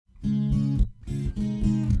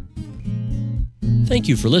Thank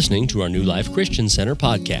you for listening to our New Life Christian Center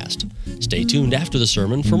podcast. Stay tuned after the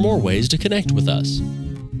sermon for more ways to connect with us.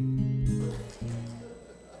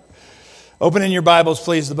 Open in your Bibles,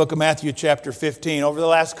 please, the book of Matthew chapter 15. Over the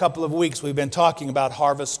last couple of weeks, we've been talking about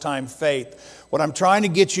harvest time faith. What I'm trying to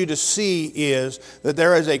get you to see is that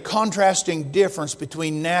there is a contrasting difference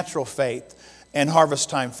between natural faith and harvest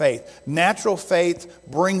time faith. Natural faith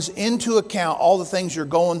brings into account all the things you're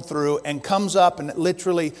going through and comes up, and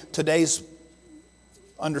literally today's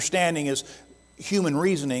understanding is human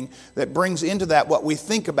reasoning that brings into that what we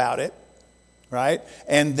think about it, right?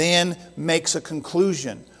 And then makes a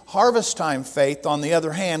conclusion. Harvest time faith, on the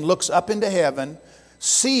other hand, looks up into heaven,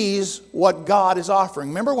 sees what God is offering.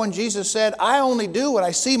 Remember when Jesus said, I only do what I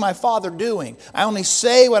see my Father doing. I only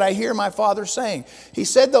say what I hear my Father saying. He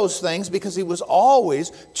said those things because he was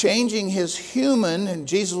always changing his human, and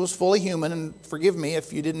Jesus was fully human, and forgive me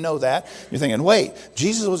if you didn't know that. You're thinking, wait,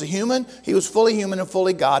 Jesus was a human? He was fully human and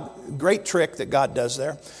fully God. Great trick that God does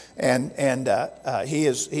there. And he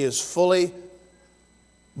is fully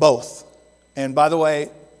both. And by the way,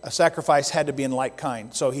 a sacrifice had to be in like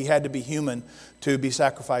kind. So he had to be human to be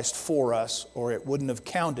sacrificed for us, or it wouldn't have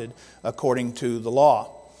counted according to the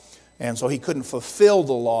law. And so he couldn't fulfill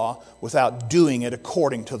the law without doing it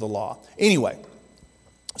according to the law. Anyway,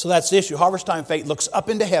 so that's the issue. Harvest time faith looks up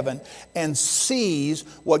into heaven and sees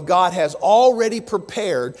what God has already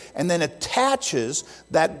prepared and then attaches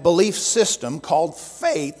that belief system called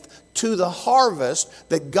faith to the harvest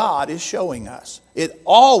that God is showing us. It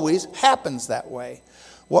always happens that way.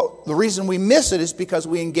 Well, the reason we miss it is because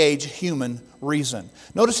we engage human reason.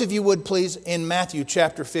 Notice, if you would please, in Matthew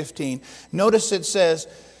chapter 15, notice it says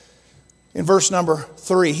in verse number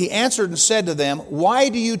 3, he answered and said to them, why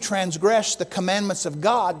do you transgress the commandments of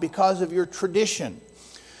God because of your tradition?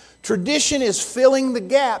 Tradition is filling the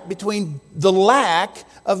gap between the lack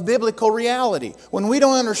of biblical reality. When we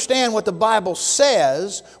don't understand what the Bible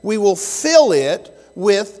says, we will fill it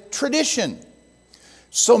with tradition.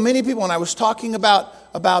 So many people, when I was talking about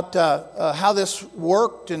how this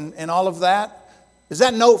worked and all of that, is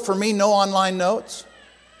that note for me, no online notes?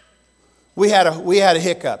 We had a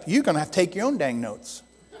hiccup. You're going to have to take your own dang notes.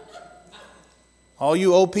 All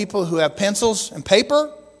you old people who have pencils and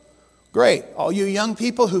paper, great. All you young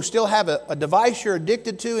people who still have a device you're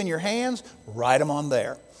addicted to in your hands, write them on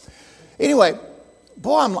there. Anyway,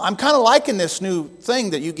 boy, I'm kind of liking this new thing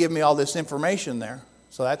that you give me all this information there.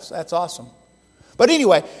 So that's awesome. But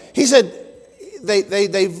anyway, he said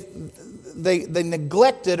they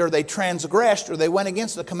neglected, or they transgressed, or they went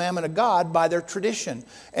against the commandment of God by their tradition.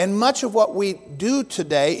 And much of what we do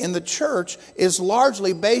today in the church is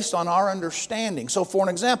largely based on our understanding. So for an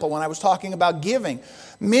example, when I was talking about giving,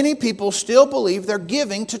 many people still believe they're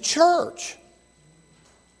giving to church.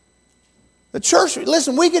 The church,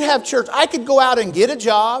 listen, we could have church. I could go out and get a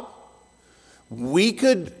job. We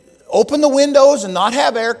could open the windows and not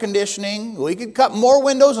have air conditioning. We could cut more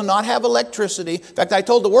windows and not have electricity. In fact, I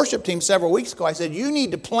told the worship team several weeks ago, I said, you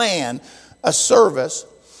need to plan a service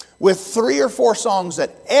with 3 or 4 songs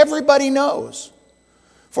that everybody knows,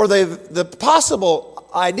 for the possible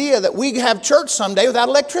idea that we have church someday without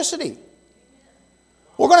electricity.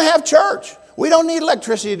 We're going to have church. We don't need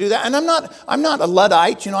electricity to do that. And I'm not a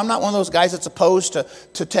Luddite. I'm not one of those guys that's opposed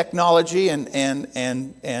to technology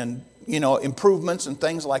and improvements and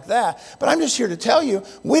things like that. But I'm just here to tell you,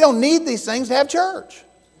 we don't need these things to have church.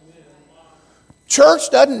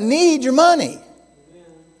 Church doesn't need your money.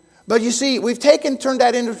 But you see, we've turned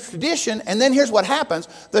that into tradition, and then here's what happens.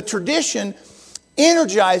 The tradition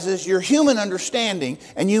energizes your human understanding,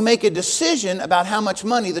 and you make a decision about how much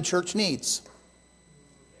money the church needs.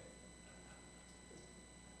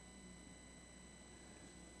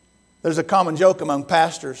 There's a common joke among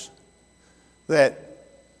pastors that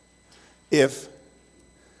if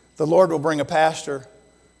the Lord will bring a pastor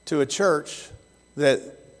to a church, that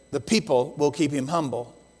the people will keep him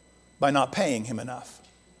humble by not paying him enough.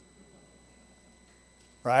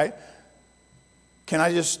 Right? Can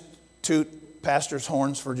I just toot pastor's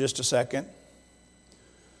horns for just a second?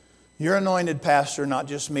 Your anointed pastor, not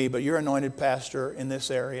just me, but your anointed pastor in this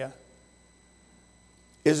area,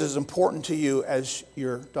 is as important to you as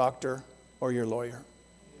your doctor or your lawyer.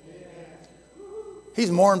 He's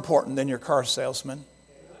more important than your car salesman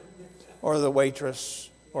or the waitress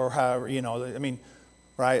or however,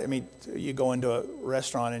 right? You go into a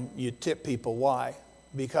restaurant and you tip people. Why?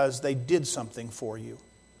 Because they did something for you.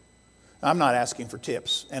 I'm not asking for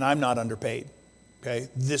tips, and I'm not underpaid. Okay?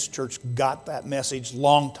 This church got that message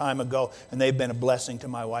long time ago, and they've been a blessing to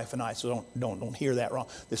my wife and I. So don't hear that wrong.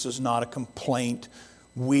 This is not a complaint.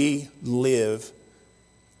 We live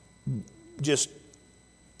just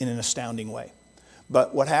in an astounding way.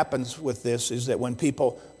 But what happens with this is that when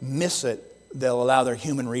people miss it, they'll allow their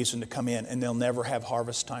human reason to come in, and they'll never have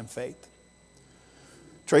harvest time faith.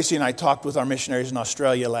 Tracy and I talked with our missionaries in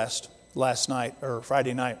Australia last night, or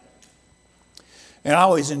Friday night. And I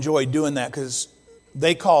always enjoy doing that because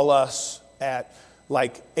they call us at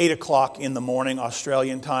like 8 o'clock in the morning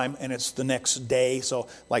Australian time, and it's the next day. So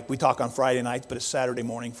like we talk on Friday nights, but it's Saturday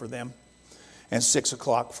morning for them. And 6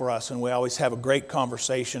 o'clock for us. And we always have a great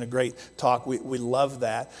conversation, a great talk. We love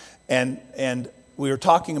that. And we were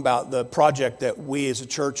talking about the project that we as a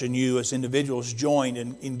church and you as individuals joined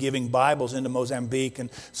in giving Bibles into Mozambique and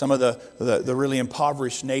some of the really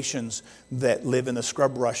impoverished nations that live in the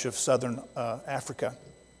scrub brush of southern Africa.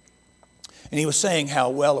 And he was saying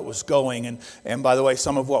how well it was going. And by the way,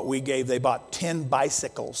 some of what we gave, they bought 10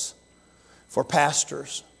 bicycles for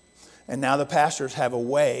pastors. And now the pastors have a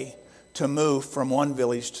way to move from one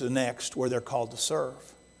village to the next where they're called to serve.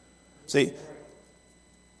 See,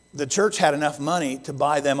 the church had enough money to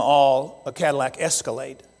buy them all a Cadillac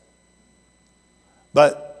Escalade.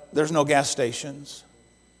 But there's no gas stations.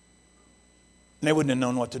 And they wouldn't have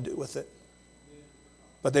known what to do with it.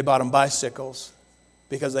 But they bought them bicycles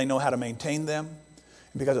because they know how to maintain them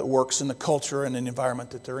and because it works in the culture and the environment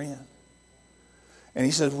that they're in. And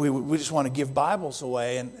he said, we just want to give Bibles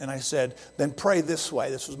away. And I said, then pray this way.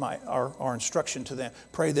 This was our instruction to them.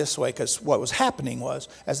 Pray this way, because what was happening was,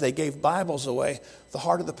 as they gave Bibles away, the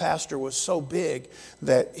heart of the pastor was so big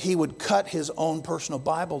that he would cut his own personal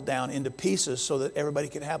Bible down into pieces so that everybody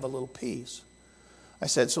could have a little piece. I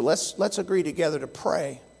said, so let's agree together to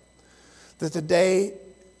pray that the day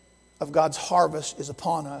of God's harvest is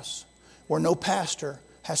upon us, where no pastor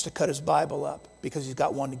has to cut his Bible up because he's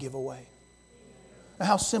got one to give away. Now,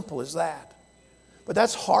 how simple is that? But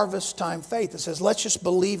that's harvest time faith. It says, let's just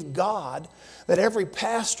believe God that every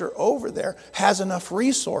pastor over there has enough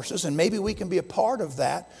resources, and maybe we can be a part of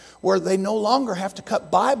that, where they no longer have to cut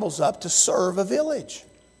Bibles up to serve a village.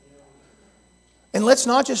 And let's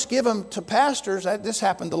not just give them to pastors. This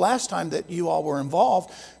happened the last time that you all were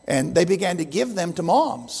involved, and they began to give them to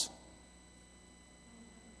moms.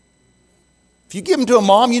 If you give them to a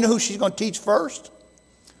mom, you know who she's going to teach first?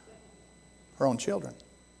 Her own children.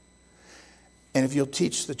 And if you'll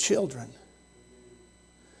teach the children,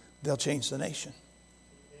 they'll change the nation.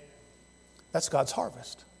 That's God's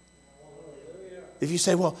harvest. If you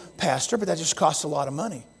say, well, pastor, but that just costs a lot of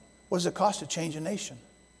money. What does it cost to change a nation?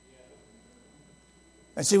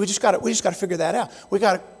 And see, we just got to figure that out. We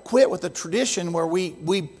got to quit with the tradition where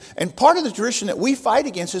and part of the tradition that we fight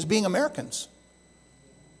against is being Americans.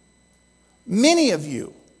 Many of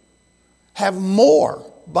you have more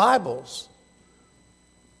Bibles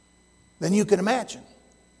than you can imagine.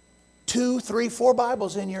 2, 3, 4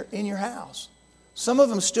 Bibles in your house. Some of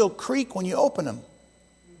them still creak when you open them.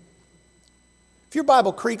 If your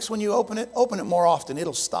Bible creaks when you open it more often.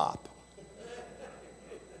 It'll stop.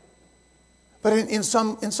 But in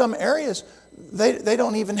some areas, they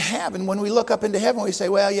don't even have. And when we look up into heaven, we say,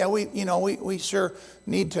 well, yeah, we sure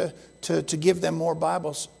need to give them more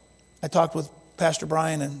Bibles. I talked with Pastor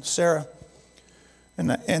Brian and Sarah,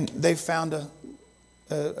 and they found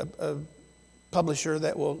a publisher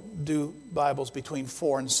that will do Bibles between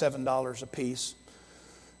 $4 and $7 a piece.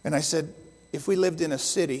 And I said, if we lived in a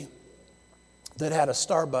city that had a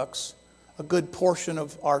Starbucks, a good portion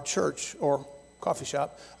of our church, or coffee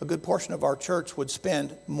shop, a good portion of our church would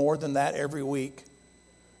spend more than that every week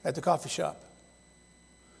at the coffee shop.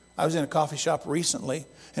 I was in a coffee shop recently,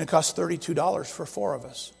 and it cost $32 for 4 of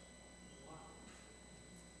us.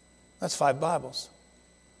 That's 5 Bibles.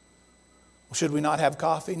 Well, should we not have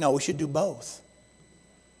coffee? No, we should do both.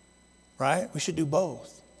 Right? We should do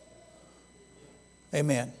both.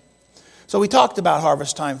 Amen. So we talked about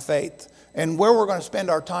harvest time faith. And where we're going to spend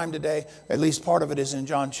our time today, at least part of it is in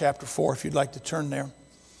John chapter 4, if you'd like to turn there.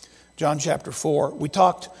 John chapter 4. We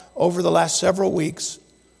talked over the last several weeks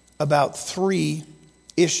about 3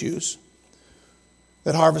 issues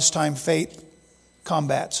that harvest time faith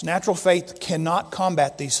combats. Natural faith cannot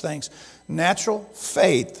combat these things. Natural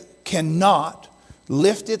faith cannot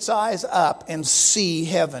lift its eyes up and see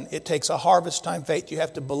heaven. It takes a harvest time faith. You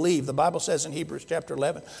have to believe. The Bible says in Hebrews chapter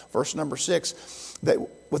 11, verse number 6, that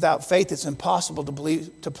without faith it's impossible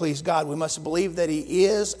to please God. We must believe that He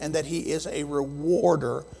is, and that He is a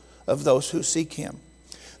rewarder of those who seek Him.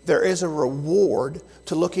 There is a reward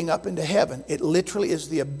to looking up into heaven. It literally is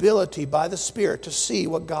the ability by the Spirit to see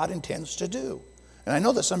what God intends to do. And I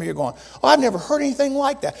know that some of you are going, oh, I've never heard anything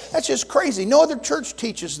like that. That's just crazy. No other church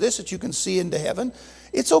teaches this, that you can see into heaven.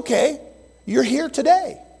 It's okay. You're here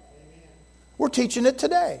today. We're teaching it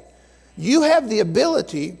today. You have the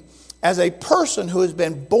ability, as a person who has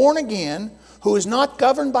been born again, who is not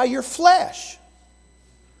governed by your flesh,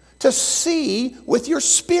 to see with your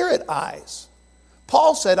spirit eyes.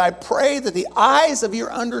 Paul said, I pray that the eyes of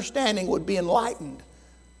your understanding would be enlightened.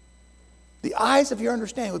 The eyes of your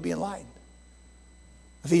understanding would be enlightened.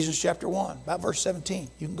 Ephesians chapter 1, about verse 17.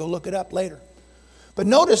 You can go look it up later. But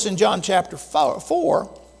notice in John chapter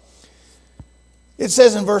 4, it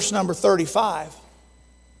says in verse number 35,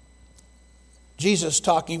 Jesus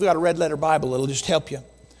talking, you've got a red letter Bible, it'll just help you.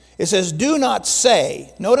 It says, do not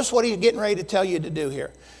say, notice what he's getting ready to tell you to do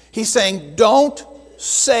here. He's saying, don't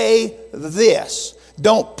say this.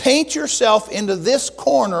 Don't paint yourself into this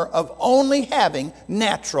corner of only having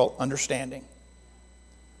natural understanding.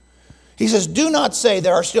 He says, do not say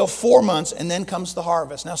there are still 4 months and then comes the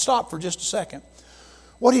harvest. Now stop for just a second.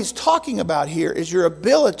 What he's talking about here is your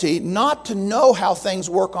ability not to know how things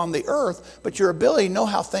work on the earth, but your ability to know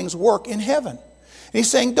how things work in heaven. And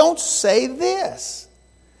he's saying, don't say this.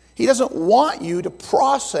 He doesn't want you to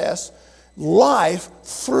process life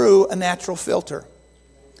through a natural filter.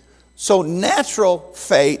 So natural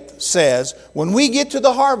faith says, when we get to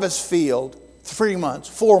the harvest field 3 months,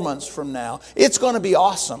 4 months from now, it's going to be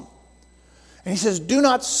awesome. And he says, do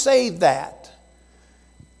not say that.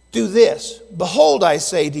 Do this. Behold, I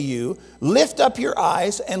say to you, lift up your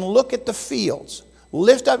eyes and look at the fields.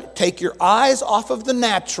 Lift up, take your eyes off of the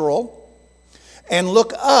natural and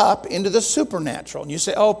look up into the supernatural. And you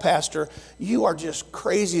say, oh, Pastor, you are just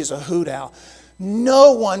crazy as a hoot owl.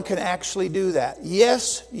 No one can actually do that.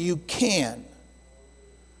 Yes, you can.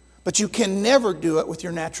 But you can never do it with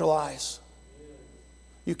your natural eyes.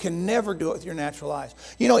 You can never do it with your natural eyes.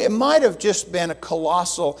 You know, it might have just been a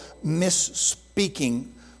colossal misspeaking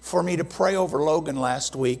for me to pray over Logan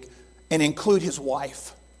last week and include his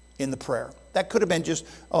wife in the prayer. That could have been just,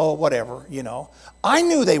 oh, whatever, you know. I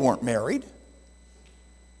knew they weren't married.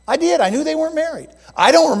 I did. I knew they weren't married.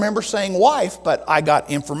 I don't remember saying wife, but I got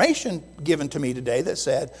information given to me today that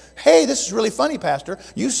said, hey, this is really funny, Pastor.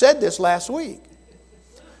 You said this last week.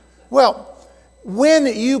 Well, when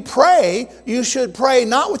you pray, you should pray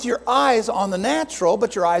not with your eyes on the natural,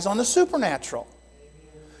 but your eyes on the supernatural.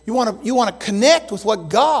 You want to connect with what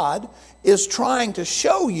God is trying to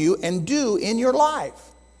show you and do in your life.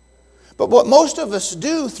 But what most of us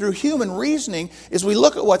do through human reasoning is we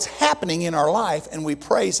look at what's happening in our life and we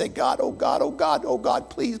pray, say, God, oh God, oh God, oh God,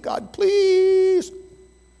 please,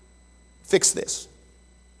 fix this.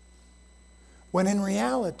 When in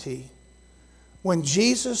reality, when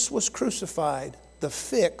Jesus was crucified, the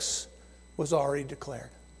fix was already declared.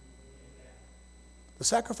 The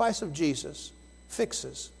sacrifice of Jesus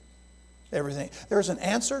fixes everything. There's an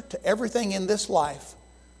answer to everything in this life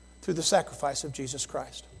through the sacrifice of Jesus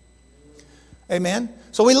Christ. Amen?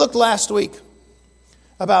 So we looked last week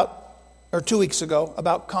 2 weeks ago,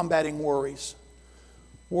 about combating worries.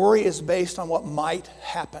 Worry is based on what might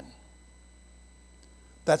happen.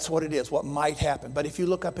 That's what it is, what might happen. But if you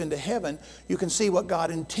look up into heaven, you can see what God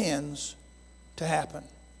intends to happen.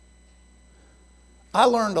 I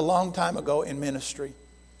learned a long time ago in ministry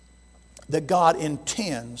that God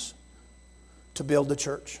intends to build the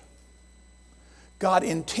church. God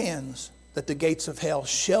intends that the gates of hell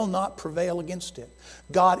shall not prevail against it.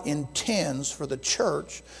 God intends for the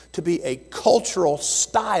church to be a cultural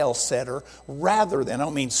style setter rather than, I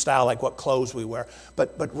don't mean style like what clothes we wear,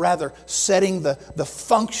 but rather setting the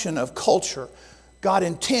function of culture. God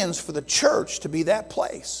intends for the church to be that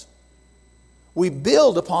place. We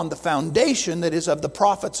build upon the foundation that is of the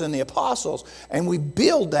prophets and the apostles, and we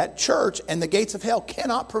build that church, and the gates of hell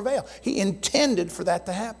cannot prevail. He intended for that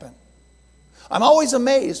to happen. I'm always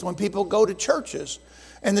amazed when people go to churches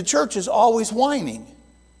and the church is always whining.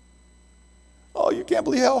 Oh, you can't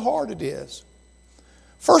believe how hard it is.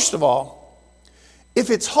 First of all, if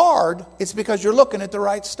it's hard, it's because you're looking at the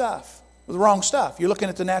right stuff, the wrong stuff. You're looking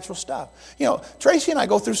at the natural stuff. You know, Tracy and I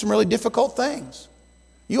go through some really difficult things.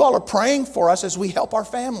 You all are praying for us as we help our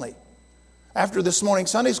family. After this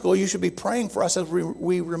morning's Sunday school, you should be praying for us as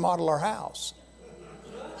we remodel our house.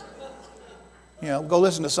 You know, go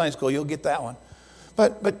listen to Sunday school, you'll get that one.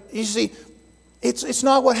 But you see, it's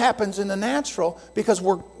not what happens in the natural, because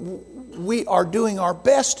we are doing our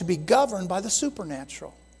best to be governed by the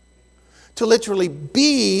supernatural. To literally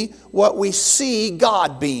be what we see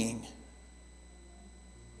God being.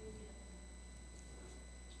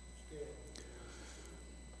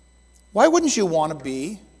 Why wouldn't you want to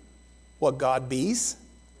be what God bees?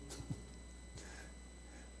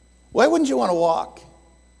 Why wouldn't you want to walk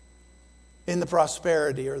in the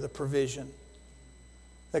prosperity or the provision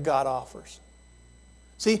that God offers?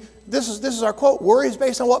 See, this is our quote. Worry is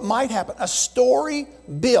based on what might happen. A story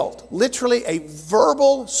built, literally a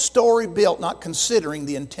verbal story built, not considering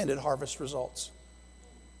the intended harvest results.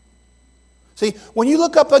 See, when you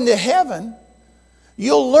look up into heaven,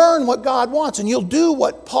 you'll learn what God wants, and you'll do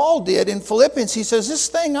what Paul did in Philippians. He says, this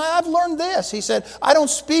thing, I've learned this. He said, I don't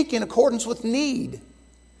speak in accordance with need.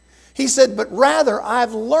 He said, but rather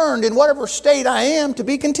I've learned in whatever state I am to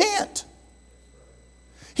be content.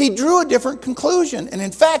 He drew a different conclusion. And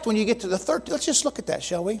in fact, when you get to the third, let's just look at that,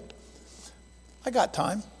 shall we? I got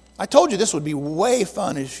time. I told you this would be way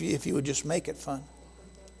fun if you would just make it fun.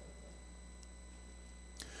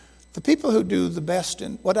 The people who do the best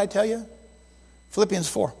in, what did I tell you? Philippians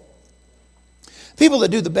 4. People that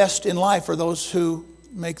do the best in life are those who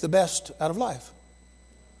make the best out of life.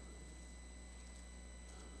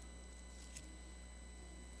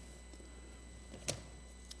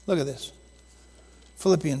 Look at this.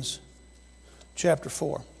 Philippians chapter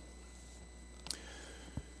 4.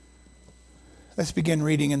 Let's begin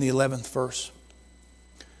reading in the 11th verse.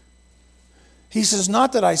 He says,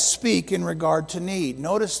 not that I speak in regard to need.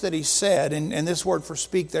 Notice that he said, and this word for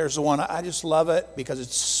speak, there's the one, I just love it because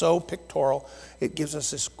it's so pictorial. It gives us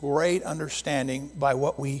this great understanding by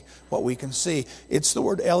what we can see. It's the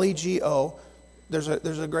word L-E-G-O. There's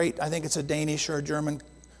a great, I think it's a Danish or a German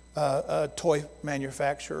toy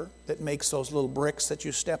manufacturer that makes those little bricks that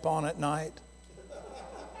you step on at night.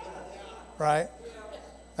 Right?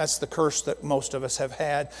 That's the curse that most of us have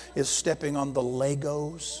had, is stepping on the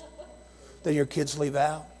Legos that your kids leave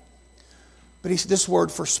out. But this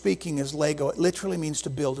word for speaking is Lego. It literally means to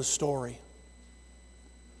build a story.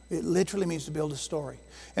 It literally means to build a story.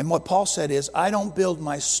 And what Paul said is, I don't build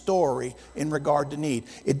my story in regard to need.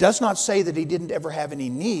 It does not say that he didn't ever have any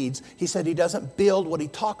needs. He said he doesn't build what he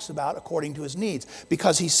talks about according to his needs.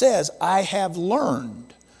 Because he says, I have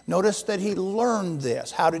learned. Notice that he learned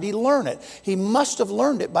this. How did he learn it? He must have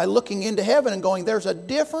learned it by looking into heaven and going, there's a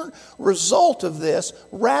different result of this,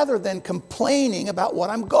 rather than complaining about what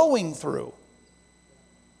I'm going through.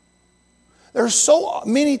 There's so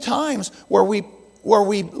many times where we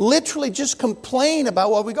literally just complain about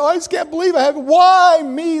what we go, I just can't believe I have. Why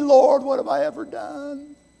me, Lord? What have I ever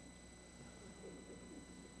done?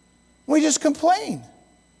 We just complain. And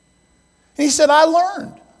he said, I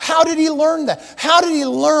learned. How did he learn that? How did he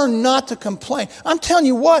learn not to complain? I'm telling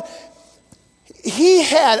you what, he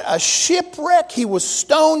had a shipwreck. He was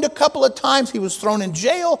stoned a couple of times. He was thrown in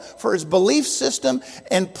jail for his belief system.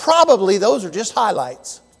 And probably those are just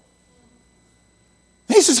highlights.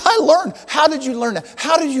 He says, I learned. How did you learn that?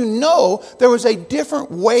 How did you know there was a different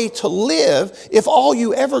way to live if all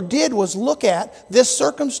you ever did was look at this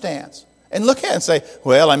circumstance? And look at it and say,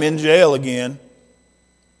 well, I'm in jail again.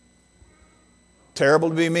 Terrible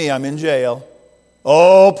to be me, I'm in jail.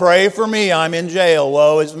 Oh, pray for me, I'm in jail.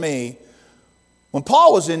 Woe is me. When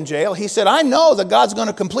Paul was in jail, he said, I know that God's going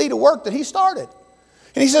to complete a work that he started.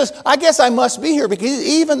 And he says, I guess I must be here because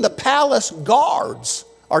even the palace guards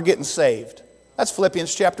are getting saved. That's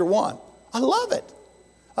Philippians chapter 1. I love it.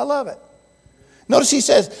 I love it. Notice he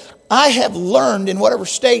says, I have learned in whatever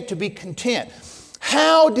state to be content.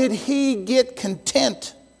 How did he get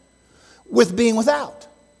content with being without?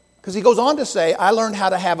 Because he goes on to say, I learned how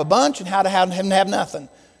to have a bunch and how to have nothing.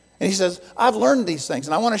 And he says, I've learned these things.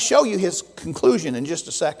 And I want to show you his conclusion in just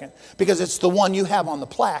a second, because it's the one you have on the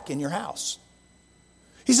plaque in your house.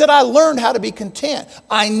 He said, I learned how to be content.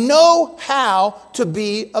 I know how to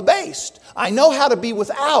be abased. I know how to be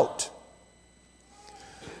without.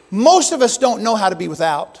 Most of us don't know how to be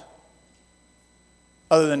without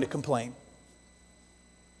other than to complain.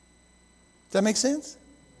 Does that make sense?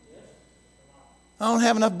 I don't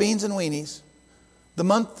have enough beans and weenies. The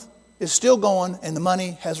month is still going and the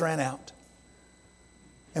money has ran out.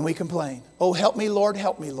 And we complain. Oh, help me, Lord,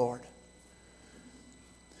 help me, Lord.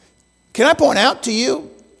 Can I point out to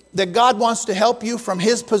you that God wants to help you from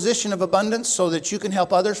His position of abundance so that you can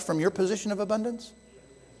help others from your position of abundance?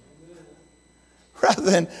 Rather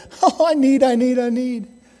than, oh, I need.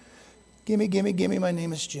 Gimme, my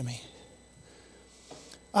name is Jimmy.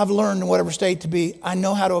 I've learned in whatever state to be. I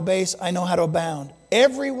know how to abase. I know how to abound.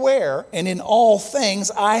 Everywhere and in all things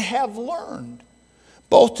I have learned,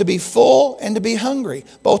 both to be full and to be hungry,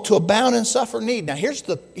 both to abound and suffer need. Now here's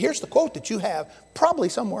the quote that you have probably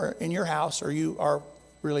somewhere in your house, or you are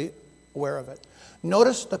really aware of it.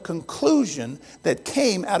 Notice the conclusion that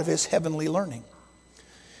came out of his heavenly learning.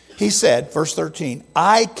 He said, verse 13,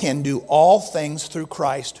 I can do all things through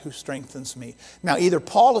Christ who strengthens me. Now, either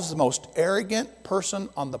Paul is the most arrogant person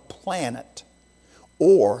on the planet,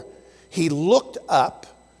 or he looked up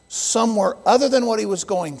somewhere other than what he was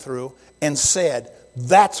going through and said,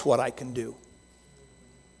 that's what I can do.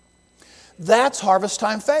 That's harvest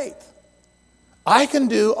time faith. I can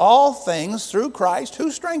do all things through Christ who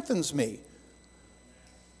strengthens me.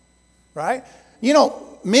 Right? You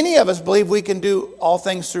know, many of us believe we can do all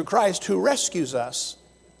things through Christ who rescues us.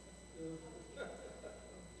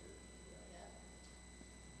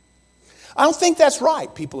 I don't think that's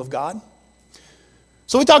right, people of God.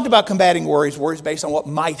 So we talked about combating worries based on what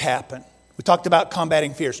might happen. We talked about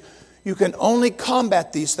combating fears. You can only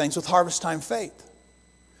combat these things with harvest time faith.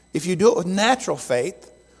 If you do it with natural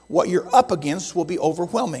faith, what you're up against will be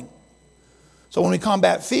overwhelming. So when we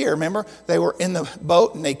combat fear, remember, they were in the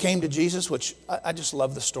boat and they came to Jesus, which I just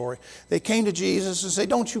love the story. They came to Jesus and said,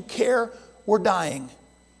 "Don't you care? We're dying."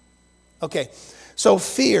 Okay, so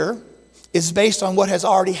fear is based on what has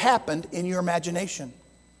already happened in your imagination.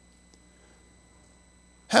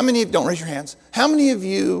 Don't raise your hands. How many of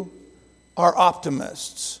you are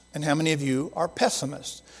optimists and how many of you are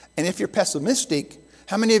pessimists? And if you're pessimistic,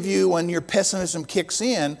 how many of you, when your pessimism kicks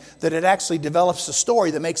in, that it actually develops a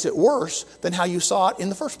story that makes it worse than how you saw it in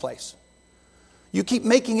the first place? You keep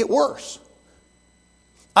making it worse.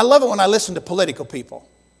 I love it when I listen to political people.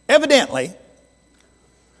 Evidently,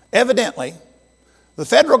 the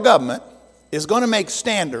federal government is going to make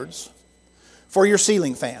standards for your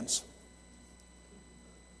ceiling fans.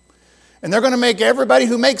 And they're going to make everybody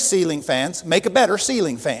who makes ceiling fans make a better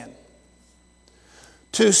ceiling fan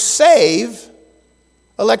to save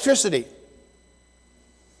electricity.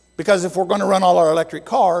 Because if we're going to run all our electric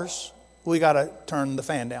cars, we got to turn the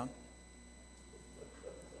fan down.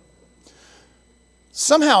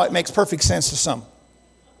 Somehow it makes perfect sense to some.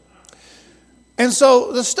 And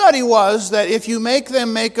so the study was that if you make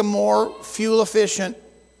them make a more fuel efficient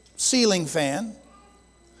ceiling fan,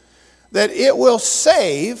 that it will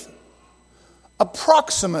save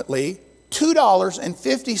approximately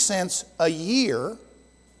 $2.50 a year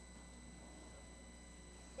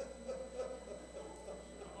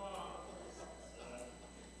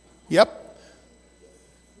Yep.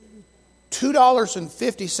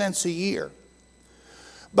 $2.50 a year.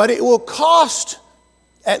 But it will cost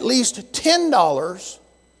at least $10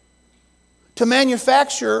 to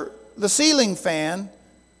manufacture the ceiling fan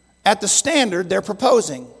at the standard they're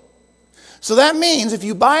proposing. So that means if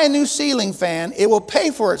you buy a new ceiling fan, it will pay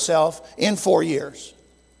for itself in 4 years.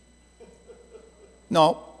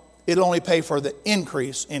 No, it'll only pay for the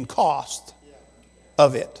increase in cost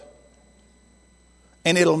of it.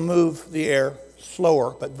 And it'll move the air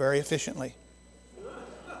slower, but very efficiently.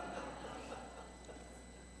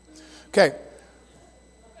 Okay.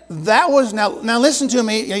 That was, now listen to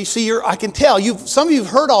me. You see, I can tell, some of you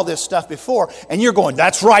have heard all this stuff before, and you're going,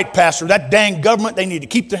 "That's right, Pastor, that dang government, they need to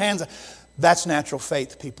keep their hands." That's natural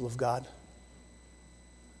faith, people of God.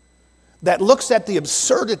 That looks at the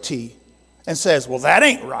absurdity and says, "Well, that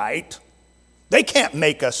ain't right. They can't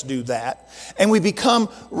make us do that." And we become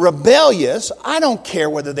rebellious. I don't care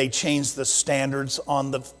whether they change the standards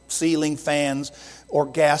on the ceiling fans or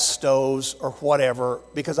gas stoves or whatever,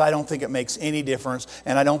 because I don't think it makes any difference.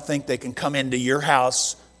 And I don't think they can come into your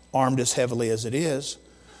house armed as heavily as it is.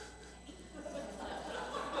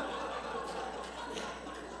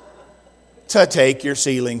 To take your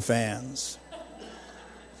ceiling fans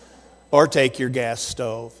or take your gas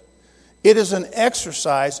stove. It is an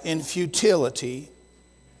exercise in futility.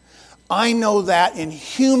 I know that in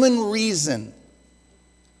human reason.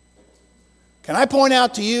 Can I point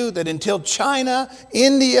out to you that until China,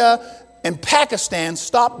 India, and Pakistan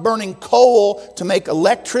stop burning coal to make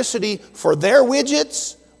electricity for their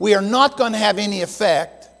widgets, we are not going to have any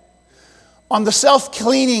effect on the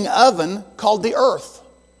self-cleaning oven called the earth.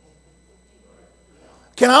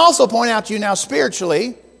 Can I also point out to you now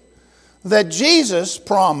spiritually that Jesus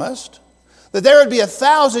promised that there would be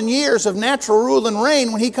 1,000 years of natural rule and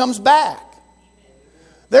reign when He comes back.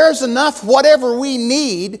 There's enough whatever we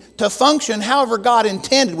need to function however God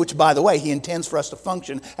intended, which, by the way, He intends for us to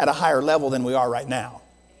function at a higher level than we are right now.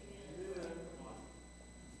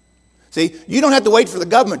 See, you don't have to wait for the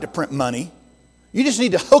government to print money. You just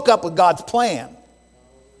need to hook up with God's plan.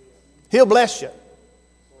 He'll bless you.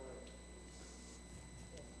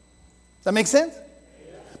 Does that make sense?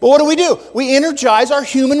 But what do? We energize our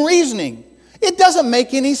human reasoning. It doesn't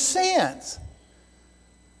make any sense.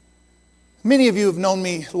 Many of you have known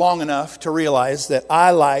me long enough to realize that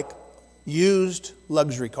I like used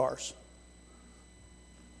luxury cars.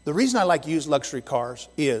 The reason I like used luxury cars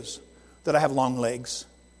is that I have long legs,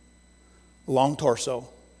 a long torso,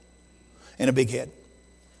 and a big head.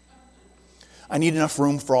 I need enough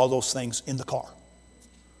room for all those things in the car.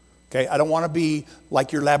 Okay, I don't want to be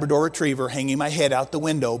like your Labrador Retriever hanging my head out the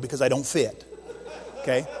window because I don't fit.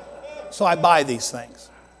 Okay, so I buy these things.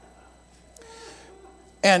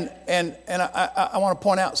 And I want to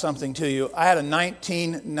point out something to you. I had a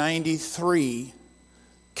 1993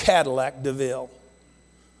 Cadillac DeVille.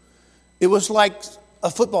 It was like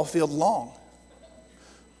a football field long.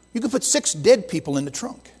 You could put 6 dead people in the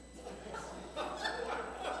trunk.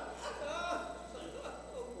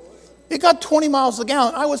 It got 20 miles a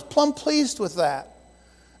gallon. I was plumb pleased with that.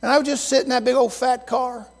 And I would just sit in that big old fat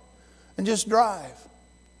car and just drive.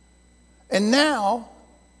 And now,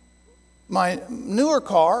 my newer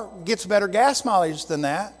car gets better gas mileage than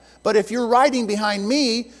that. But if you're riding behind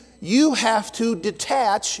me, you have to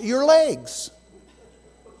detach your legs.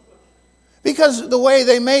 Because the way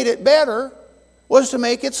they made it better was to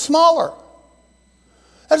make it smaller.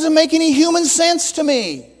 That doesn't make any human sense to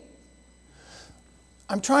me.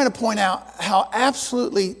 I'm trying to point out how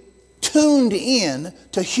absolutely tuned in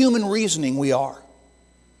to human reasoning we are.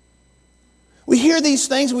 We hear these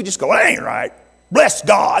things and we just go, that ain't right. Bless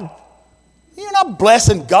God. You're not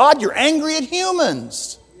blessing God. You're angry at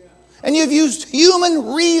humans. And you've used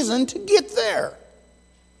human reason to get there.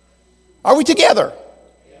 Are we together?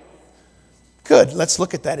 Good. Let's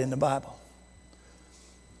look at that in the Bible.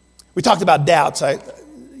 We talked about doubts.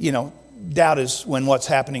 Doubt is when what's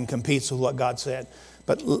happening competes with what God said.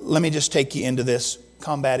 But let me just take you into this,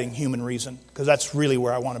 combating human reason, because that's really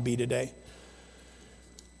where I want to be today.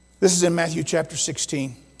 This is in Matthew chapter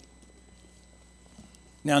 16.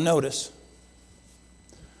 Now notice,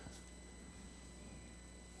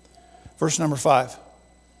 verse number 5.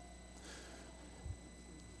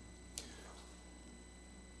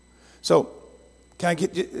 So, can I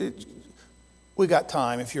get, we got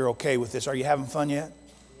time if you're okay with this. Are you having fun yet?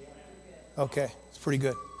 Okay, it's pretty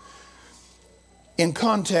good. In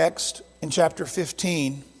context, in chapter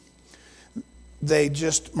 15, they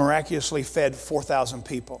just miraculously fed 4,000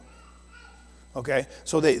 people. Okay,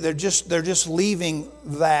 so they're just leaving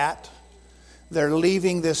that. They're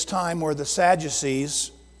leaving this time where the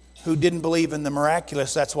Sadducees, who didn't believe in the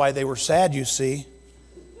miraculous, that's why they were sad, you see.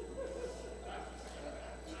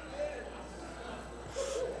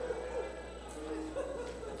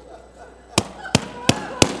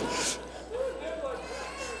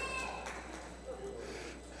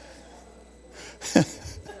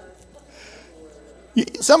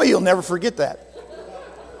 Some of you will never forget that.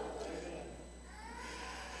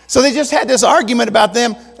 So they just had this argument about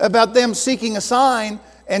them seeking a sign,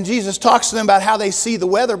 and Jesus talks to them about how they see the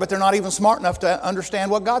weather, but they're not even smart enough to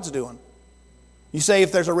understand what God's doing. You say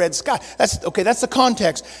if there's a red sky. That's the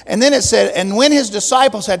context. And then it said, and when his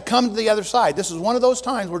disciples had come to the other side, this is one of those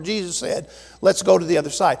times where Jesus said, let's go to the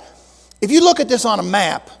other side. If you look at this on a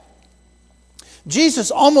map,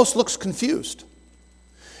 Jesus almost looks confused.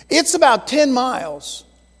 It's about 10 miles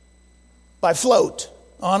by float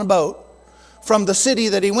on a boat from the city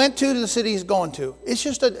that he went to the city he's going to. It's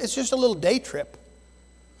just a little day trip.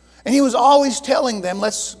 And he was always telling them,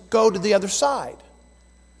 let's go to the other side.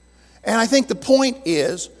 And I think the point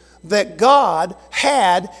is that God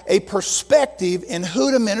had a perspective in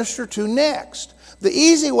who to minister to next. The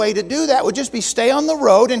easy way to do that would just be stay on the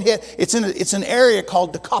road and hit. It's an area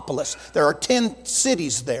called Decapolis. There are 10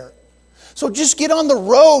 cities there. So just get on the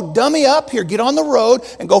road, dummy up here, get on the road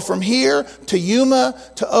and go from here to Yuma,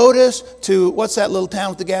 to Otis, to what's that little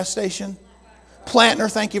town with the gas station? Plantner,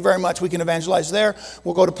 thank you very much. We can evangelize there.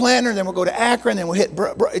 We'll go to Plantner, then we'll go to Akron, then we'll hit,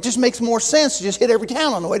 it just makes more sense to just hit every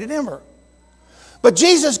town on the way to Denver. But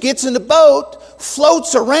Jesus gets in the boat,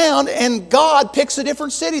 floats around, and God picks a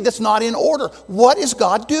different city that's not in order. What is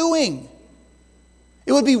God doing?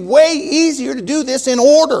 It would be way easier to do this in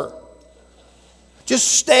order. Just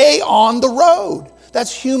stay on the road.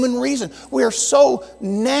 That's human reason. We are so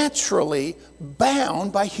naturally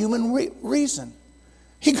bound by human reason.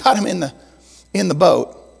 He got him in the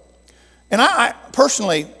boat. And I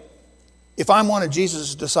personally, if I'm one of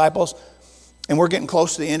Jesus' disciples, and we're getting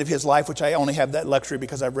close to the end of his life, which I only have that luxury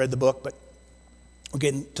because I've read the book, but we're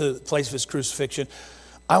getting to the place of his crucifixion,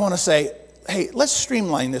 I want to say, hey, let's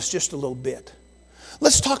streamline this just a little bit.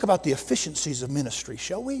 Let's talk about the efficiencies of ministry,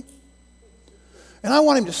 shall we? And I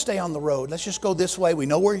want him to stay on the road. Let's just go this way. We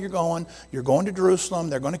know where you're going. You're going to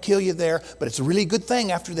Jerusalem. They're going to kill you there. But it's a really good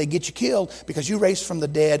thing after they get you killed because you raised from the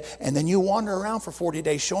dead. And then you wander around for 40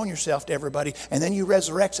 days showing yourself to everybody. And then you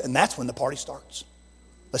resurrect. And that's when the party starts.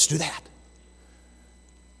 Let's do that.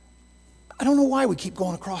 I don't know why we keep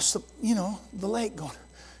going across the lake going,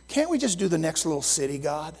 can't we just do the next little city,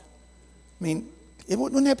 God? I mean,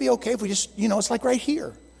 wouldn't that be okay if we just, it's like right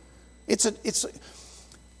here.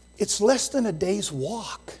 It's less than a day's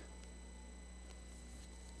walk.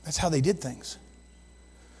 That's how they did things.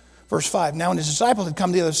 Verse 5, now when his disciples had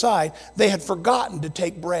come to the other side, they had forgotten to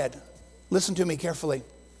take bread. Listen to me carefully.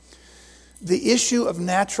 The issue of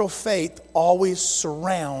natural faith always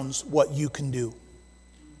surrounds what you can do.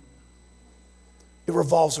 It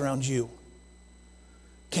revolves around you.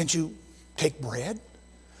 Can't you take bread?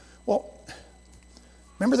 Well,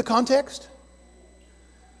 remember the context?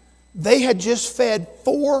 They had just fed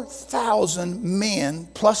 4,000 men,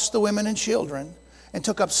 plus the women and children, and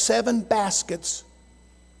took up 7 baskets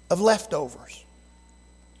of leftovers.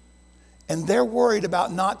 And they're worried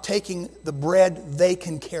about not taking the bread they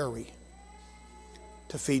can carry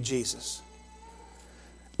to feed Jesus.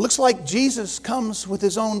 Looks like Jesus comes with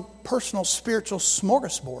his own personal spiritual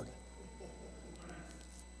smorgasbord.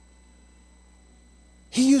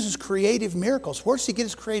 He uses creative miracles. Where does he get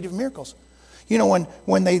his creative miracles? You know,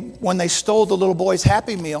 when they stole the little boy's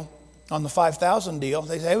Happy Meal on the 5,000 deal,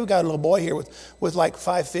 they say, hey, we got a little boy here with like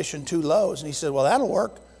 5 fish and 2 loaves. And he said, well, that'll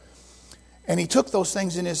work. And he took those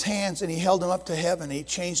things in his hands and he held them up to heaven. He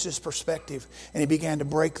changed his perspective and he began to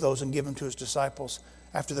break those and give them to his disciples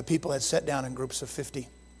after the people had sat down in groups of 50.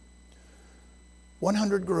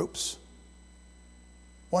 100 groups.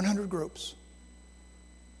 100 groups.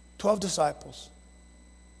 12 disciples.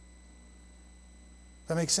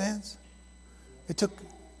 That makes sense? It took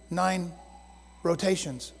 9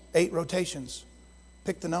 rotations, 8 rotations,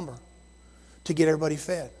 pick the number, to get everybody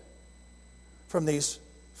fed from these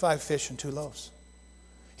 5 fish and 2 loaves.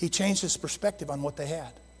 He changed his perspective on what they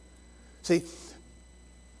had. See,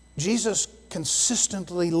 Jesus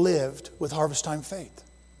consistently lived with harvest time faith.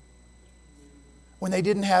 When they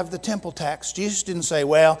didn't have the temple tax, Jesus didn't say,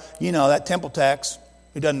 well, you know, that temple tax,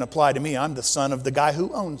 it doesn't apply to me. I'm the son of the guy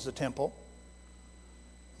who owns the temple.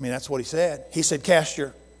 I mean, that's what he said. He said, cast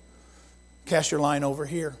your line over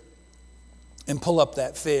here and pull up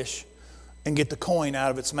that fish and get the coin out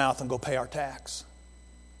of its mouth and go pay our tax.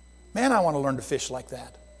 Man, I want to learn to fish like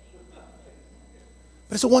that.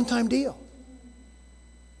 But it's a one-time deal.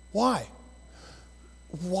 Why?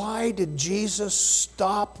 Why did Jesus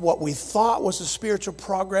stop what we thought was a spiritual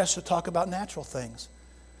progress to talk about natural things?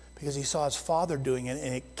 Because he saw his Father doing it,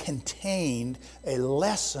 and it contained a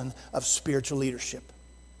lesson of spiritual leadership.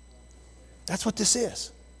 That's what this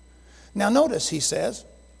is. Now notice, he says,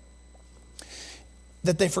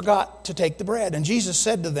 that they forgot to take the bread. And Jesus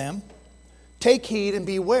said to them, take heed and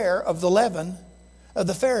beware of the leaven of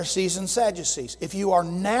the Pharisees and Sadducees. If you are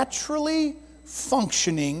naturally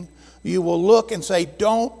functioning, you will look and say,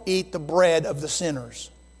 don't eat the bread of the sinners.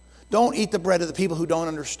 Don't eat the bread of the people who don't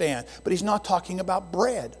understand. But he's not talking about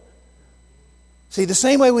bread. See, the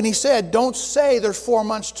same way when he said, don't say there's 4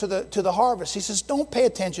 months to the harvest. He says, don't pay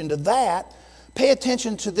attention to that. Pay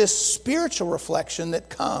attention to this spiritual reflection that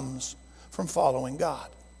comes from following God.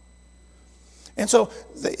 And so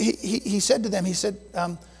he said to them, he said,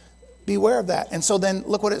 beware of that. And so then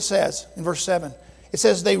look what it says in verse 7. It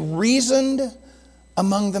says, they reasoned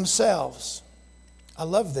among themselves. I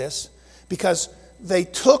love this because they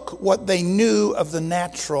took what they knew of the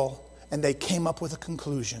natural and they came up with a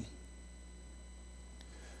conclusion.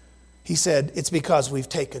 He said, it's because we've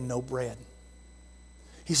taken no bread.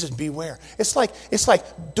 He says, beware. It's like,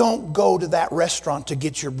 don't go to that restaurant to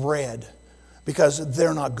get your bread because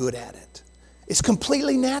they're not good at it. It's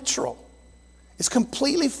completely natural. It's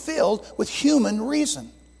completely filled with human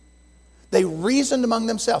reason. They reasoned among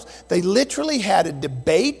themselves. They literally had a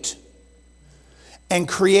debate and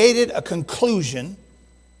created a conclusion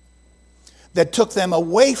that took them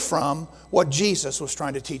away from what Jesus was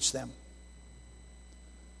trying to teach them.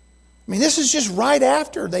 I mean, this is just right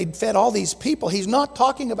after they'd fed all these people. He's not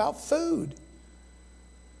talking about food.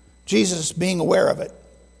 Jesus being aware of it.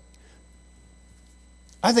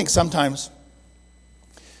 I think sometimes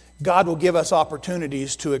God will give us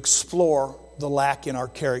opportunities to explore the lack in our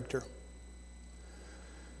character.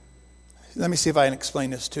 Let me see if I can explain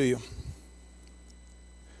this to you.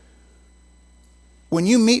 When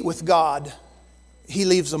you meet with God, He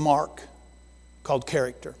leaves a mark called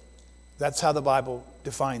character. That's how the Bible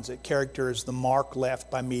defines it. Character is the mark left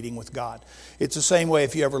by meeting with God. It's the same way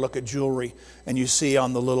if you ever look at jewelry and you see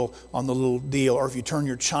on the little deal, or if you turn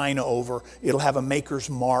your china over, it'll have a maker's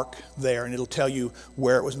mark there and it'll tell you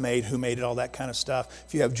where it was made, who made it, all that kind of stuff.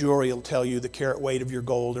 If you have jewelry, it'll tell you the carat weight of your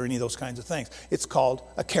gold or any of those kinds of things. It's called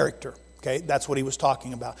a character. Okay, that's what he was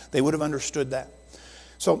talking about. They would have understood that.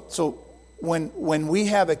 So when we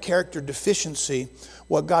have a character deficiency,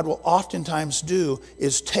 what God will oftentimes do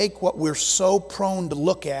is take what we're so prone to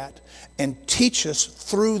look at and teach us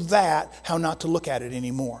through that how not to look at it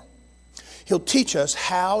anymore. He'll teach us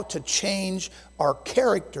how to change our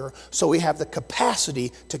character so we have the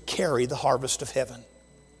capacity to carry the harvest of heaven.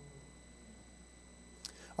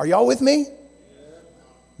 Are y'all with me?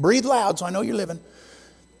 Breathe loud so I know you're living.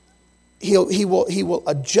 He will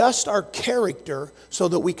adjust our character so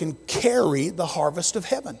that we can carry the harvest of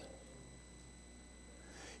heaven.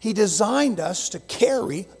 He designed us to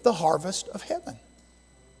carry the harvest of heaven.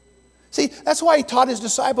 See, that's why he taught his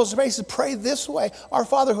disciples to pray. He said, pray this way. Our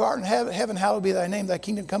Father who art in heaven, hallowed be thy name. Thy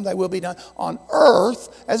kingdom come, thy will be done on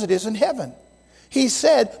earth as it is in heaven. He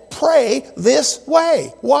said, pray this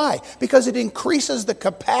way. Why? Because it increases the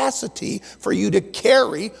capacity for you to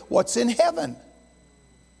carry what's in heaven.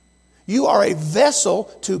 You are a vessel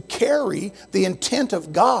to carry the intent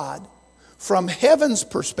of God from heaven's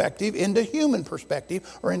perspective into human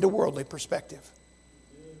perspective or into worldly perspective.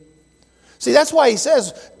 See, that's why he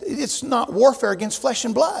says it's not warfare against flesh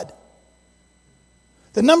and blood.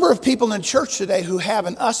 The number of people in church today who have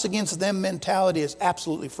an us against them mentality is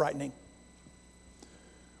absolutely frightening.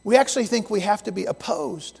 We actually think we have to be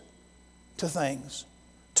opposed to things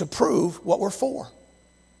to prove what we're for.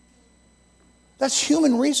 That's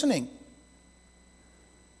human reasoning.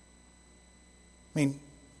 I mean,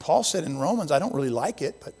 Paul said in Romans, I don't really like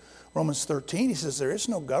it, but Romans 13, he says, there is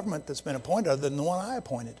no government that's been appointed other than the one I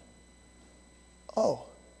appointed. Oh.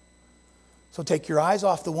 So take your eyes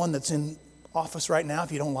off the one that's in office right now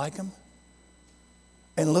if you don't like him,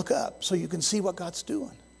 and look up so you can see what God's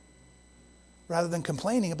doing, rather than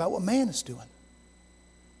complaining about what man is doing.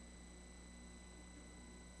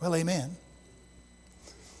 Well, amen.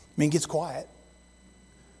 I mean, it gets quiet.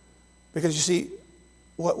 Because you see,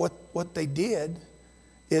 what they did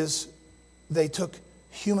is they took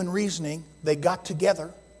human reasoning, they got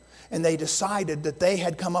together, and they decided that they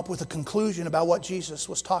had come up with a conclusion about what Jesus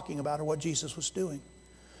was talking about or what Jesus was doing.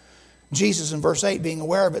 Jesus, in verse 8, being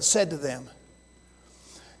aware of it, said to them,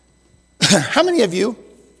 how many of you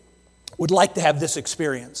would like to have this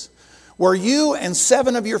experience where you and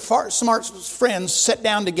 7 of your smart friends sit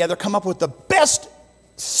down together, come up with the best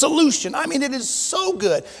solution? I mean, it is so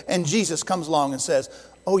good. And Jesus comes along and says,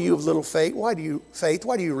 oh, you of little faith, why do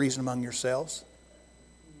you reason among yourselves?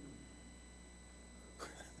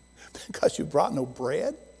 Because you brought no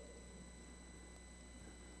bread?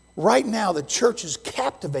 Right now, the church is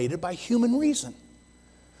captivated by human reason.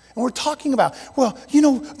 And we're talking about, well, you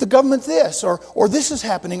know, the government this, or this is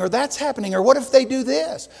happening, or that's happening, or what if they do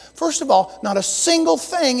this? First of all, not a single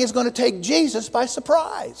thing is going to take Jesus by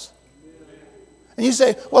surprise. And you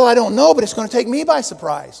say, well, I don't know, but it's going to take me by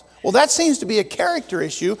surprise. Well, that seems to be a character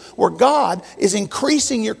issue where God is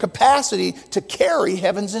increasing your capacity to carry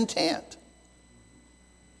heaven's intent.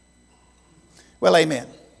 Well, amen.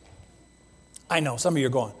 I know, some of you are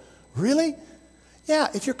going, really? Yeah,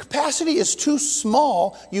 if your capacity is too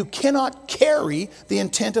small, you cannot carry the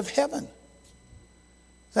intent of heaven.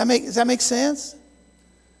 Does that make sense?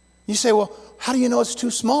 You say, well, how do you know it's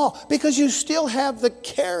too small? Because you still have the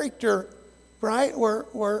character, right,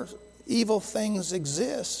 where evil things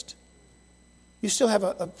exist. You still have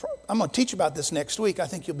I'm going to teach about this next week. I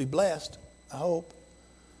think you'll be blessed, I hope.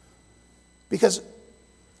 Because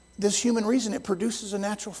this human reason, it produces a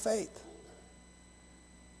natural faith.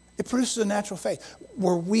 It produces a natural faith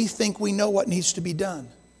where we think we know what needs to be done.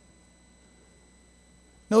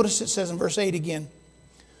 Notice it says in verse 8 again,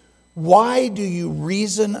 why do you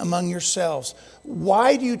reason among yourselves?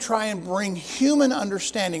 Why do you try and bring human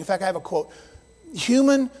understanding? In fact, I have a quote.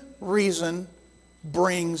 Human reason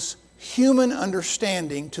brings human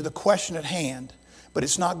understanding to the question at hand, but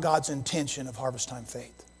it's not God's intention of harvest time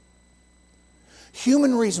faith.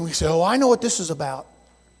 Human reason, we say, oh, I know what this is about.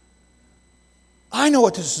 I know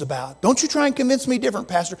what this is about. Don't you try and convince me different,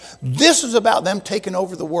 Pastor. This is about them taking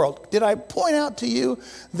over the world. Did I point out to you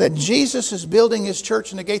that Jesus is building his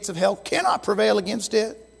church and the gates of hell cannot prevail against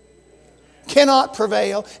it? Cannot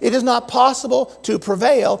prevail. It is not possible to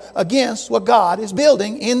prevail against what God is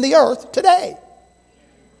building in the earth today.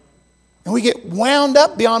 And we get wound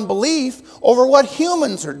up beyond belief over what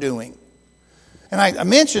humans are doing. And I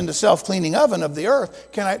mentioned the self-cleaning oven of the earth.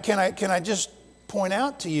 Can I just point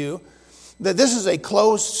out to you that this is a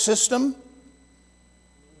closed system?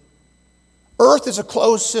 Earth is a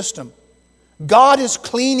closed system. God is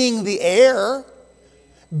cleaning the air.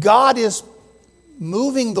 God is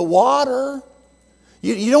moving the water.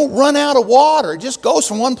 You don't run out of water. It just goes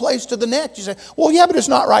from one place to the next. You say, well, yeah, but it's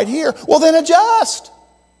not right here. Well, then adjust.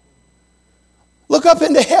 Look up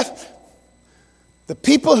into heaven. The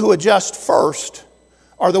people who adjust first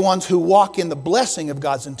are the ones who walk in the blessing of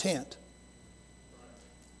God's intent.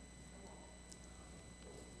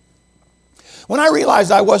 When I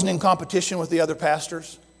realized I wasn't in competition with the other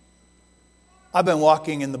pastors, I've been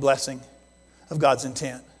walking in the blessing of God's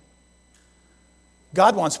intent.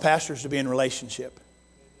 God wants pastors to be in relationship.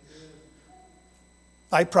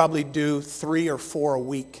 I probably do 3 or 4 a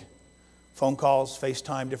week phone calls,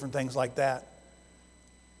 FaceTime, different things like that.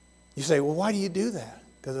 You say, well, why do you do that?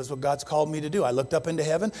 Because that's what God's called me to do. I looked up into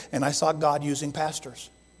heaven and I saw God using pastors.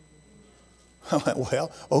 I went,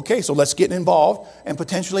 well, okay, so let's get involved and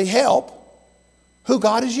potentially help who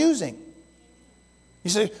God is using.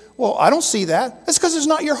 You say, well, I don't see that. That's because it's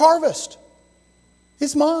not your harvest.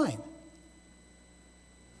 It's mine.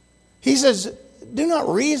 He says, do not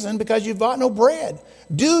reason because you've bought no bread.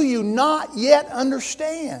 Do you not yet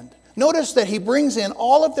understand? Notice that he brings in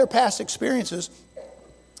all of their past experiences,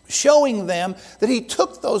 showing them that he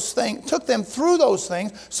took them through those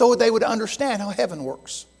things so they would understand how heaven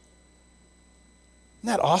works.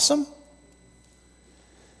 Isn't that awesome?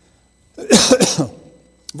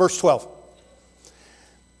 Verse 12.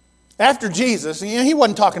 After Jesus, he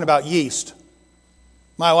wasn't talking about yeast.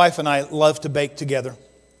 My wife and I love to bake together.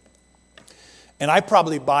 And I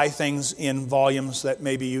probably buy things in volumes that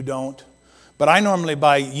maybe you don't. But I normally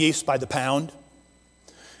buy yeast by the pound.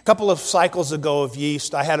 A couple of cycles ago of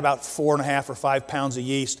yeast, I had about 4.5 or 5 pounds of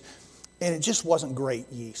yeast. And it just wasn't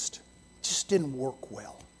great yeast. It just didn't work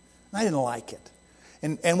well. And I didn't like it.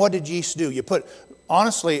 And what did yeast do?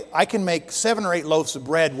 Honestly, I can make 7 or 8 loaves of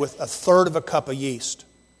bread with 1/3 of a cup of yeast.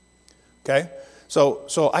 Okay?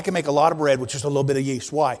 So I can make a lot of bread with just a little bit of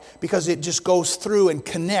yeast. Why? Because it just goes through and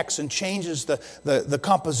connects and changes the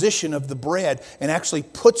composition of the bread and actually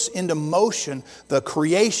puts into motion the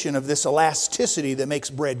creation of this elasticity that makes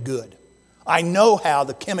bread good. I know how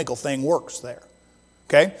the chemical thing works there.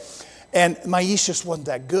 Okay? And my yeast just wasn't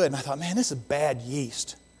that good. And I thought, man, this is bad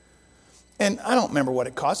yeast. And I don't remember what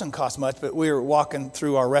it cost. It didn't cost much, but we were walking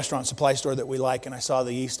through our restaurant supply store that we like, and I saw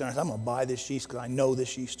the yeast, and I thought, I'm going to buy this yeast because I know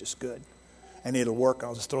this yeast is good. And it'll work, and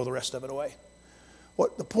I'll just throw the rest of it away.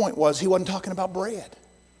 What the point was, he wasn't talking about bread.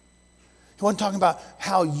 He wasn't talking about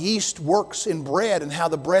how yeast works in bread and how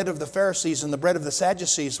the bread of the Pharisees and the bread of the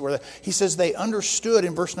Sadducees were. He says they understood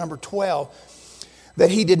in verse number 12 that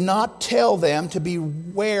he did not tell them to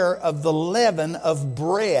beware of the leaven of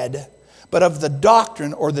bread, but of the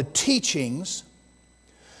doctrine or the teachings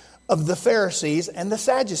of the Pharisees and the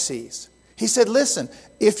Sadducees. He said, listen,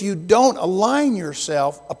 if you don't align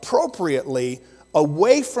yourself appropriately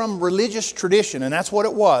away from religious tradition, and that's what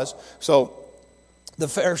it was. So the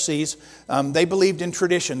Pharisees, they believed in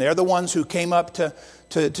tradition. They're the ones who came up to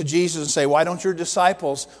Jesus and say, why don't your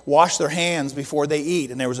disciples wash their hands before they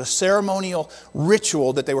eat? And there was a ceremonial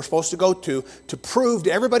ritual that they were supposed to go to prove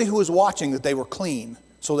to everybody who was watching that they were clean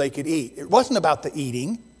so they could eat. It wasn't about the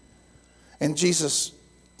eating. And Jesus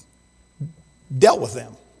dealt with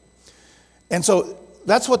them. And so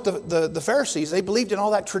that's what the Pharisees, they believed in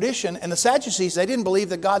all that tradition. And the Sadducees, they didn't believe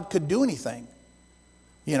that God could do anything.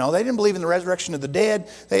 They didn't believe in the resurrection of the dead.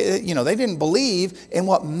 They didn't believe in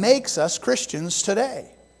what makes us Christians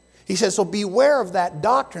today. He says, so beware of that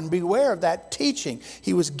doctrine, beware of that teaching.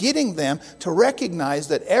 He was getting them to recognize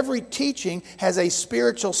that every teaching has a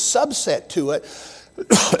spiritual subset to it,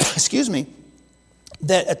 excuse me,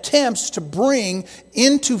 that attempts to bring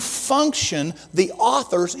into function the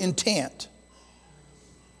author's intent.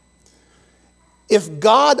 If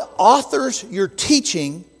God authors your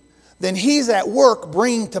teaching, then He's at work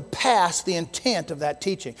bringing to pass the intent of that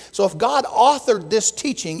teaching. So if God authored this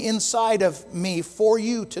teaching inside of me for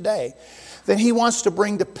you today, then He wants to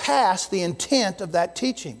bring to pass the intent of that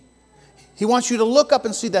teaching. He wants you to look up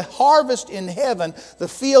and see the harvest in heaven. The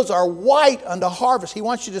fields are white unto harvest. He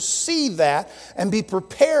wants you to see that and be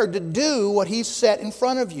prepared to do what He's set in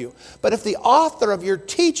front of you. But if the author of your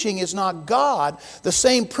teaching is not God, the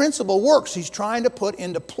same principle works. He's trying to put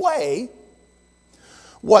into play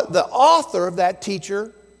what the author of that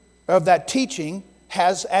teaching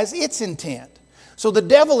has as its intent. So the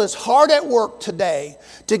devil is hard at work today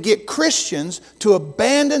to get Christians to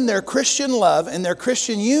abandon their Christian love and their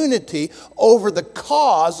Christian unity over the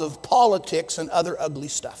cause of politics and other ugly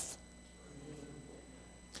stuff.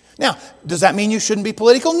 Now, does that mean you shouldn't be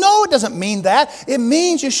political? No, it doesn't mean that. It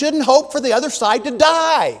means you shouldn't hope for the other side to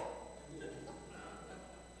die.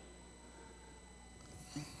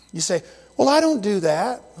 You say, well, I don't do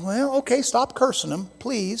that. Well, okay, stop cursing them,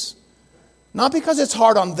 please. Not because it's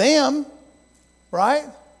hard on them. Right?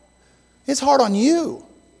 It's hard on you.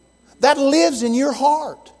 That lives in your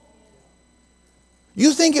heart.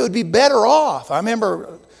 You think it would be better off. I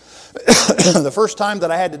remember the first time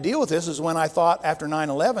that I had to deal with this is when I thought after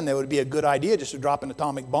 9/11 it would be a good idea just to drop an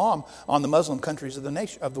atomic bomb on the Muslim countries of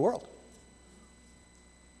the world.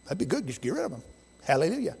 That'd be good. Just get rid of them.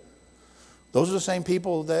 Hallelujah. Those are the same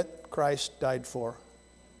people that Christ died for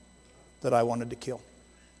that I wanted to kill.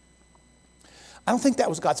 I don't think that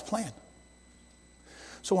was God's plan.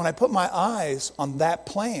 So when I put my eyes on that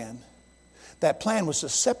plan, that plan was to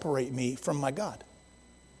separate me from my God.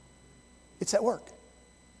 It's at work.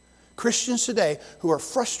 Christians today who are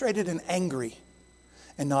frustrated and angry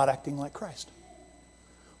and not acting like Christ.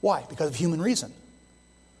 Why? Because of human reason.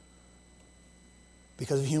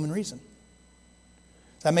 Because of human reason.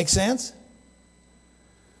 Does that make sense?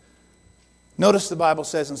 Notice the Bible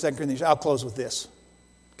says in 2 Corinthians, I'll close with this.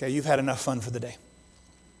 Okay, you've had enough fun for the day.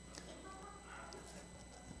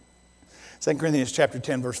 2 Corinthians chapter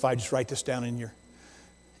 10, verse 5, just write this down in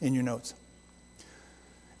your notes.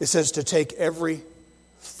 It says to take every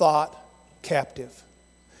thought captive,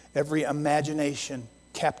 every imagination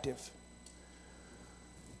captive.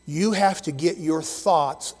 You have to get your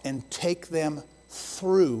thoughts and take them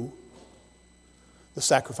through the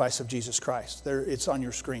sacrifice of Jesus Christ. There, it's on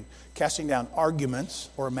your screen. Casting down arguments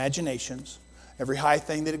or imaginations, every high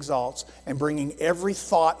thing that exalts, and bringing every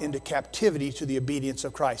thought into captivity to the obedience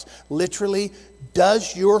of Christ. Literally,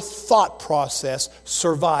 does your thought process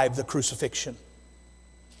survive the crucifixion?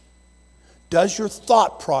 Does your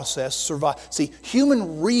thought process survive? See,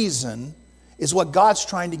 human reason is what God's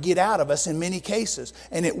trying to get out of us in many cases.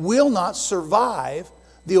 And it will not survive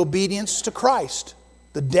the obedience to Christ,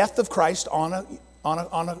 the death of Christ on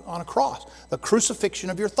a cross, the crucifixion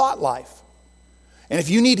of your thought life. And if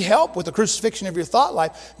you need help with the crucifixion of your thought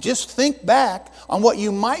life, just think back on what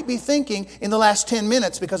you might be thinking in the last 10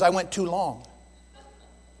 minutes because I went too long.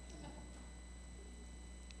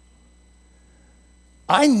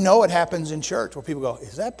 I know it happens in church where people go,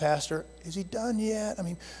 is that pastor? Is he done yet? I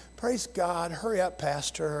mean, praise God, hurry up,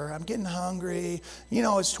 pastor. I'm getting hungry. You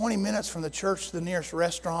know, it's 20 minutes from the church to the nearest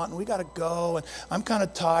restaurant, and we got to go, and I'm kind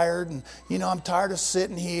of tired, and, you know, I'm tired of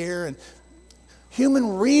sitting here. And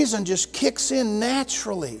human reason just kicks in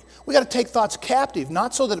naturally. We got to take thoughts captive,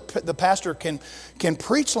 not so that the pastor can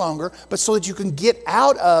preach longer, but so that you can get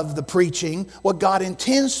out of the preaching what God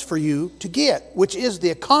intends for you to get, which is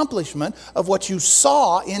the accomplishment of what you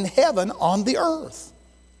saw in heaven on the earth.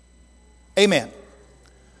 Amen.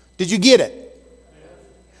 Did you get it?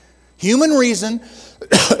 Human reason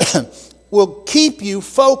will keep you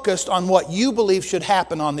focused on what you believe should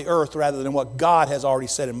happen on the earth rather than what God has already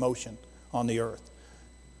set in motion on the earth.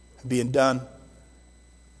 Being done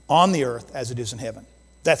on the earth as it is in heaven.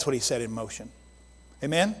 That's what he set in motion.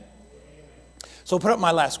 Amen? So put up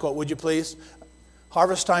my last quote, would you please?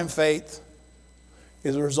 Harvest time faith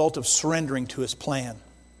is a result of surrendering to his plan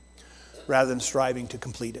rather than striving to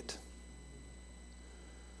complete it.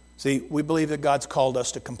 See, we believe that God's called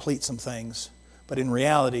us to complete some things, but in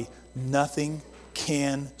reality, nothing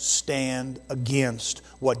can stand against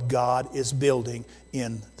what God is building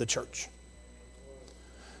in the church.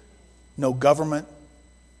 No government,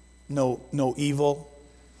 no evil,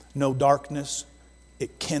 no darkness.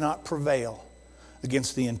 It cannot prevail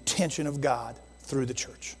against the intention of God through the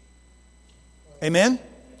church. Amen?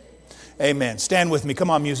 Amen. Stand with me. Come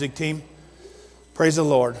on, music team. Praise the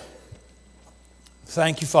Lord.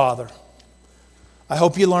 Thank you, Father. I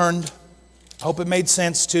hope you learned. I hope it made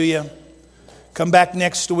sense to you. Come back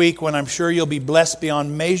next week when I'm sure you'll be blessed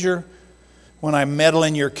beyond measure when I meddle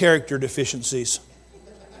in your character deficiencies.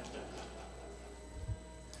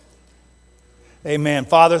 Amen.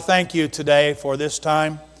 Father, thank you today for this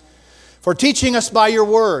time, for teaching us by your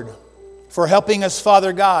word, for helping us,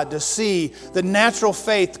 Father God, to see that natural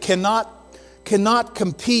faith cannot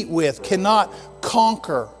compete with, cannot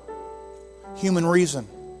conquer human reason.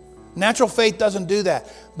 Natural faith doesn't do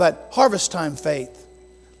that, but harvest time faith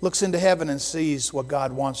looks into heaven and sees what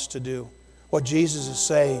God wants to do, what Jesus is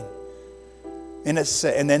saying. And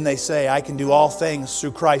then they say, I can do all things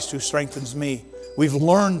through Christ who strengthens me. We've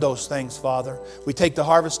learned those things, Father. We take the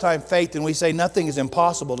harvest time faith and we say nothing is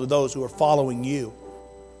impossible to those who are following you.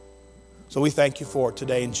 So we thank you for it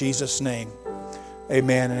today in Jesus' name.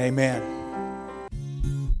 Amen and amen.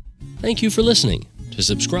 Thank you for listening. To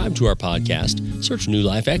subscribe to our podcast, search New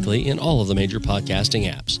Life Eckley in all of the major podcasting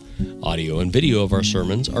apps. Audio and video of our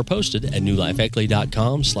sermons are posted at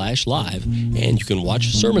newlifeeckley.com/live, and you can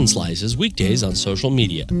watch sermon slices weekdays on social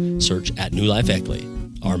media. Search at New Life Eckley.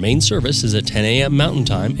 Our main service is at 10 a.m. Mountain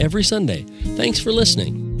Time every Sunday. Thanks for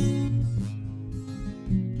listening.